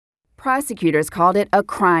Prosecutors called it a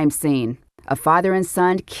crime scene. A father and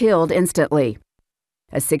son killed instantly.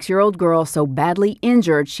 A 6-year-old girl so badly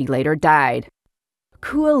injured she later died.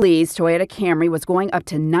 Koua Lee's Toyota Camry was going up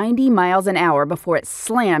to 90 miles an hour before it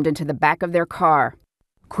slammed into the back of their car.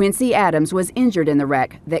 Quincy Adams was injured in the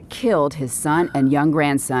wreck that killed his son and young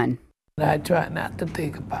grandson. I try not to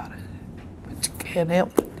think about it, but you can't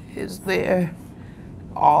help it. It's there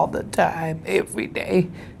all the time, every day.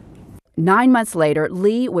 9 months later,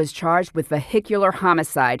 Lee was charged with vehicular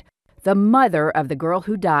homicide. The mother of the girl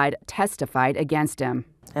who died testified against him.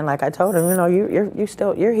 And like I told him, you know, you're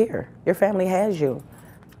here. Your family has you.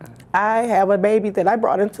 I have a baby that I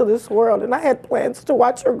brought into this world, and I had plans to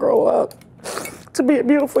watch her grow up to be a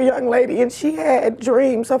beautiful young lady, and she had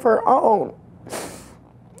dreams of her own.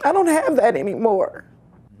 I don't have that anymore.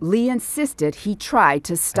 Lee insisted he tried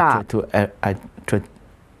to stop. I tried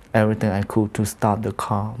everything I could to stop the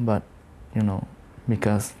car, but, you know,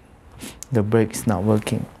 because the brake is not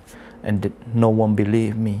working and no one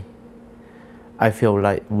believed me. I feel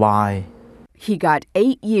like, why? He got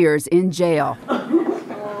 8 years in jail.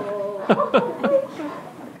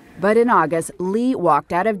 But in August, Lee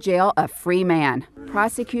walked out of jail a free man.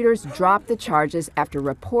 Prosecutors dropped the charges after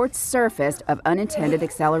reports surfaced of unintended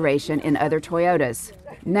acceleration in other Toyotas.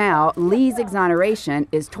 Now, Lee's exoneration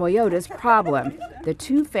is Toyota's problem. The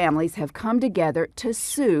two families have come together to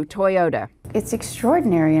sue Toyota. It's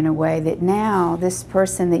extraordinary in a way that now this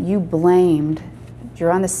person that you blamed,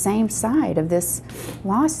 you're on the same side of this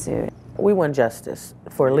lawsuit. We want justice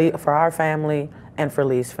for Lee, for our family, and for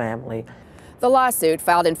Lee's family. The lawsuit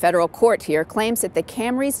filed in federal court here claims that the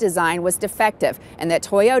Camry's design was defective and that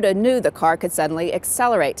Toyota knew the car could suddenly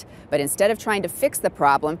accelerate. But instead of trying to fix the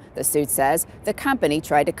problem, the suit says the company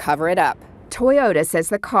tried to cover it up. Toyota says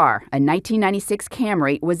the car, a 1996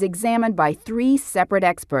 Camry, was examined by 3 separate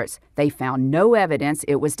experts. They found no evidence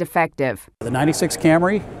it was defective. The 96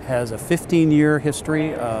 Camry has a 15-year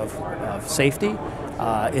history of safety.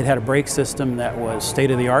 It had a brake system that was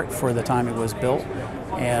state-of-the-art for the time it was built.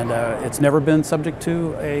 And it's never been subject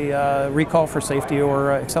to a recall for safety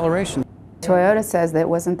or acceleration. Toyota says that it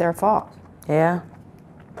wasn't their fault. Yeah.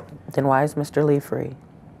 Then why is Mr. Lee free?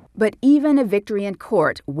 But even a victory in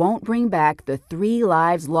court won't bring back the 3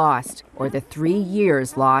 lives lost or the 3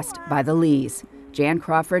 years lost by the Lees. Jan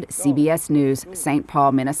Crawford, CBS News, St.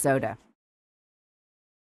 Paul, Minnesota.